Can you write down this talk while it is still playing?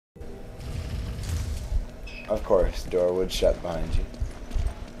Of course, door would shut behind you.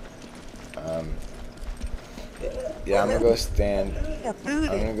 Yeah, I'm gonna go stand. I'm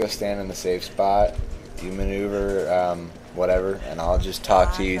gonna go stand in the safe spot. You maneuver, whatever, and I'll just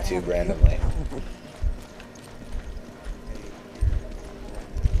talk to you two randomly.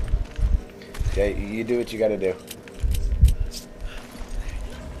 Okay, you do what you gotta do.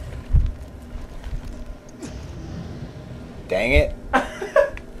 Dang it!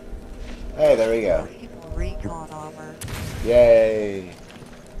 Hey, there we go. Recon armor. Yay!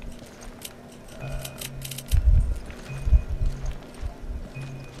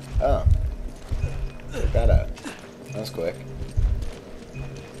 Oh. Check that out. That was quick.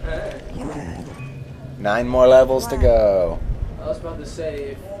 9 more levels to go. I was about to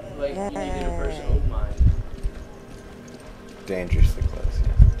say, if like you needed a person, oh my. Dangerously close,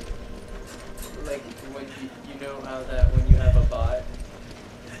 yeah. Like when you know how that when you have a bot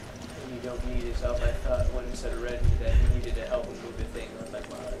and you don't need his help, I thought when it said red that you needed to help him move the thing. I was like,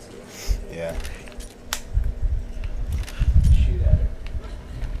 wow, that's good. Yeah. Shoot at her.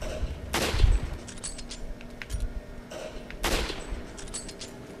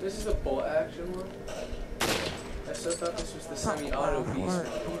 This is the bolt action one? I still thought this was the semi-auto beast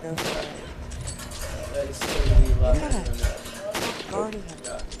one. That is still going to be left than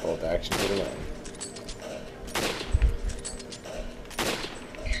that. Bolt action for the win.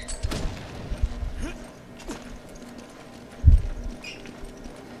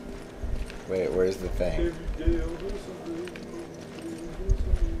 Wait, where's the thing?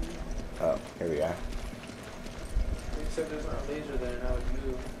 Oh, here we are. Except there's not a laser there and I would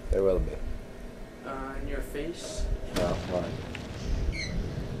move. There will be. In your face. No, come on.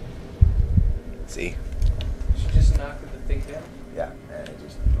 See? She just knocked the thing down. Yeah, and it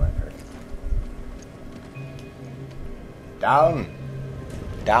just went perfect. Down!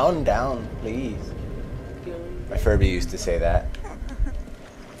 Down, down, please. My Furby used to say that.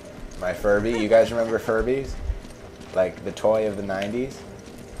 My Furby, you guys remember Furbies? Like the toy of the 90s?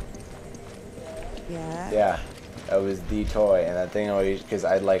 Yeah. Yeah. That was the toy, and that thing always, because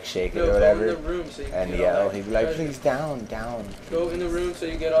I'd like shake it No, or whatever, go in the room so you can and get yell, all that he'd be like, treasure. please down, down. Go in the room so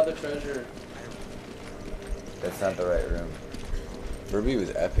you get all the treasure. That's not the right room. Furby was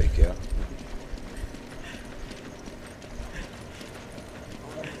epic, yo.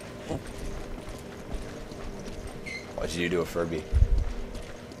 What'd you do to a Furby?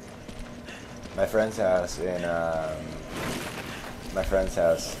 My friend's house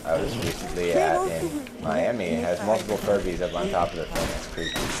I was recently at in Miami has multiple Furbies up on top of the thing. It's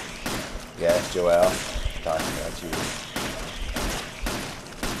creepy. Yes, Joelle, talking about you.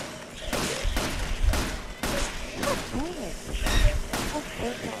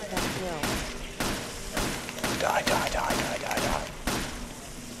 Die, die, die, die, die, die.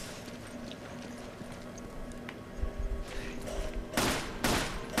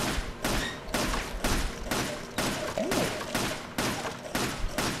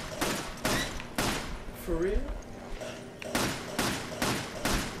 For real?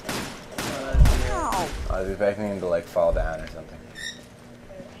 I was expecting him to like fall down or something.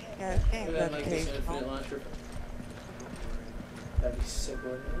 Yeah, And then like this infinite launcher. That'd be sick,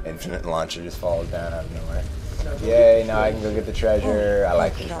 wouldn't it? Infinite launcher just falls down out of nowhere. No, go Yay, get the now I can go get the treasure. I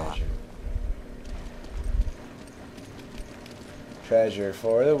like the shot. treasure. Treasure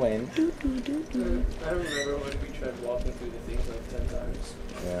for the win. I remember when we tried walking through the things like 10 times.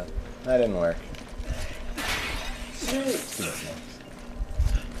 Yeah, that didn't work.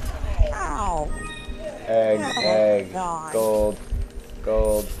 Ow! Egg, Oh, egg, God. gold,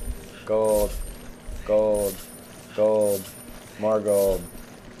 gold, gold, gold, gold, more gold.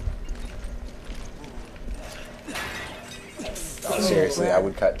 Oh, seriously, I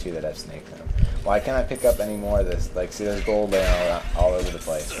would cut two that have snakes in them. Why can't I pick up any more of this? Like, see, there's gold laying all over the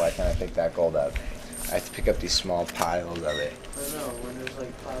place. Why can't I pick that gold up? I have to pick up these small piles of it. I don't know, when there's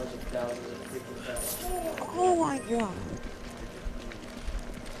like piles of thousands of freaking thousands. Oh my god.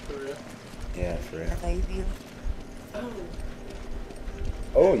 For real? Yeah, for real. Maybe. Oh,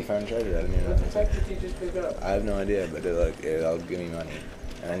 Oh, you found treasure. I didn't even know. what the heck did you just pick up? I have no idea, but it'll give me money.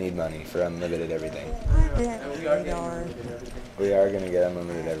 And I need money for unlimited everything. I did And we are getting $8. rid of everything. We are going to get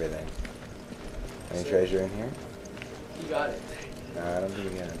unlimited everything. Any treasure in here? You got it. No, I don't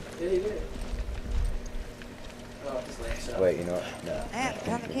think we got it. Yeah, you did. Oh, this lamp set. Wait, you know what? No. That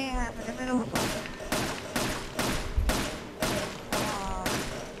kind of camp in the middle.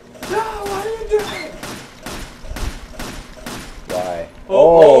 No, what are you doing? Why?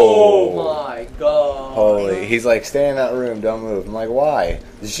 Oh my god. Holy, he's like, stay in that room, don't move. I'm like, why?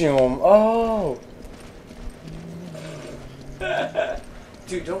 Zoom. Oh!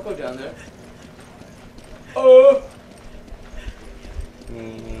 Dude, don't go down there. Oh!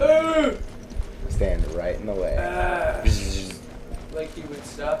 Stand right in the way. Like he would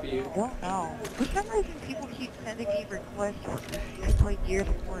stop you. I don't know. For some reason, people keep sending me requests to play Gears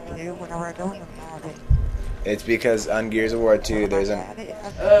of War 2 whenever I don't even have it. It's because on Gears of War 2 there's an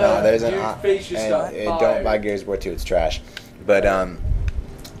Your face just got don't fired. buy Gears of War 2, it's trash. But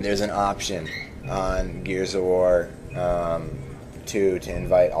there's an option on Gears of War 2 to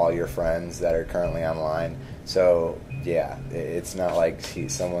invite all your friends that are currently online. So yeah, it's not like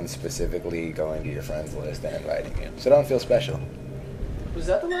someone specifically going to your friends list and inviting you. So don't feel special. Was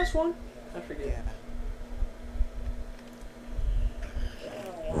that the last one? I forget.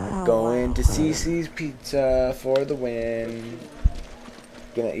 Going to CC's Pizza for the win.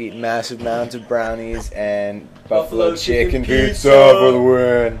 Gonna eat massive amounts of brownies and buffalo chicken pizza for the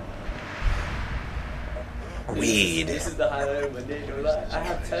win. Weed. This is the highlight of my day. No lie. I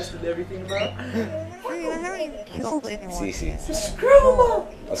have tested everything about. I haven't even killed anyone. CC's. Screw them all.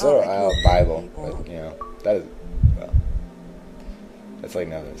 Also, I have a Bible, but you know, that is, well, that's like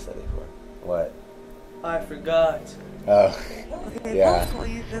nothing to study for. What? I forgot. Oh, Okay, yeah.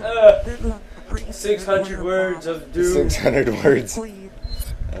 please, 600 words of doom. 600 words. Please.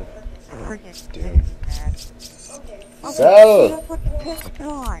 Freaking Doom. So. Sell.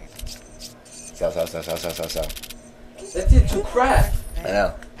 That's it to craft. I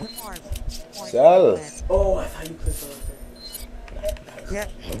know. Sell. Oh, I thought you clicked on it. Yes,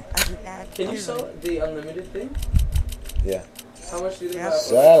 I just added Can you two. sell the unlimited thing? Yeah. How much do they Yeah. have?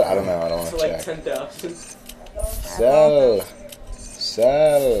 Sell. I don't know. I don't want So to like check. 10,000. Sell.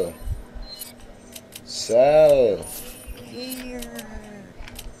 Here.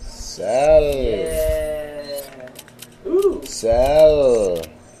 Sell. Yeah. Ooh. Sell.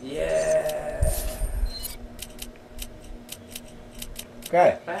 Yeah.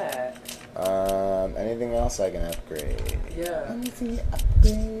 Okay. Fat. Anything else I can upgrade? Yeah. Let me see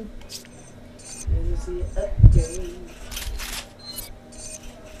upgrade. Let me see upgrade.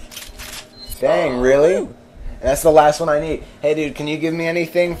 Dang, really? And that's the last one I need. Hey, dude, can you give me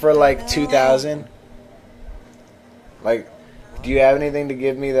anything for like 2,000? Like, do you have anything to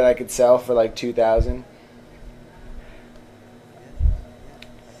give me that I could sell for like 2,000?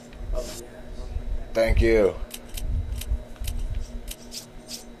 Oh, yes. Thank you.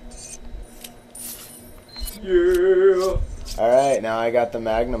 Yeah. Alright, now I got the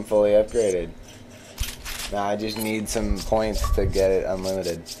Magnum fully upgraded. Now I just need some points to get it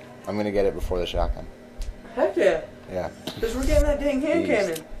unlimited. I'm gonna get it before the shotgun. Heck yeah. Yeah. Because we're getting that dang hand Beast.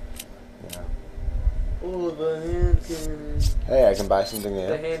 cannon. Yeah. Oh, the hand cannon. Hey, I can buy something The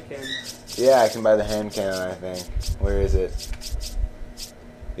new. hand cannon. Yeah, I can buy the hand cannon, I think. Where is it?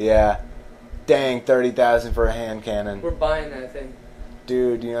 Yeah. Dang, 30,000 for a hand cannon. We're buying that thing.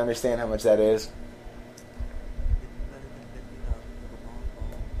 Dude, do you understand how much that is?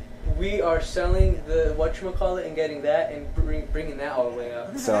 We are selling the whatchamacallit and getting that and bringing that all the way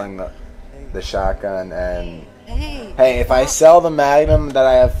up. Selling the shotgun and... Hey. Hey, if I sell the Magnum that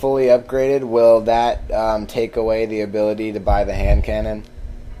I have fully upgraded, will that take away the ability to buy the hand cannon?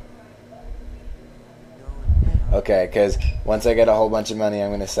 Okay, because once I get a whole bunch of money, I'm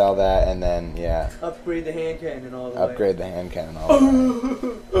going to sell that and then, yeah, Upgrade the hand cannon all the upgrade the hand cannon all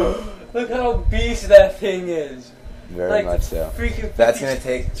the way. Look how beast that thing is. Very Like, much so. Freaking That's going to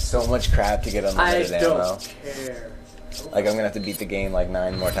take so much crap to get I unlimited ammo. don't care. Like, I'm going to have to beat the game like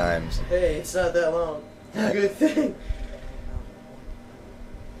 9 more times. Hey, it's not that long. Good thing.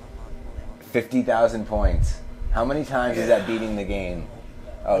 50,000 points. How many times is that beating the game?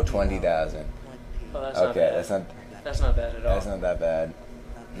 Oh, 20,000. Oh, that's not Okay, bad. that's not bad at all. not that bad.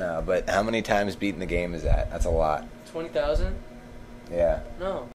 No, but how many times beating the game is that? That's a lot. 20,000? Yeah. No.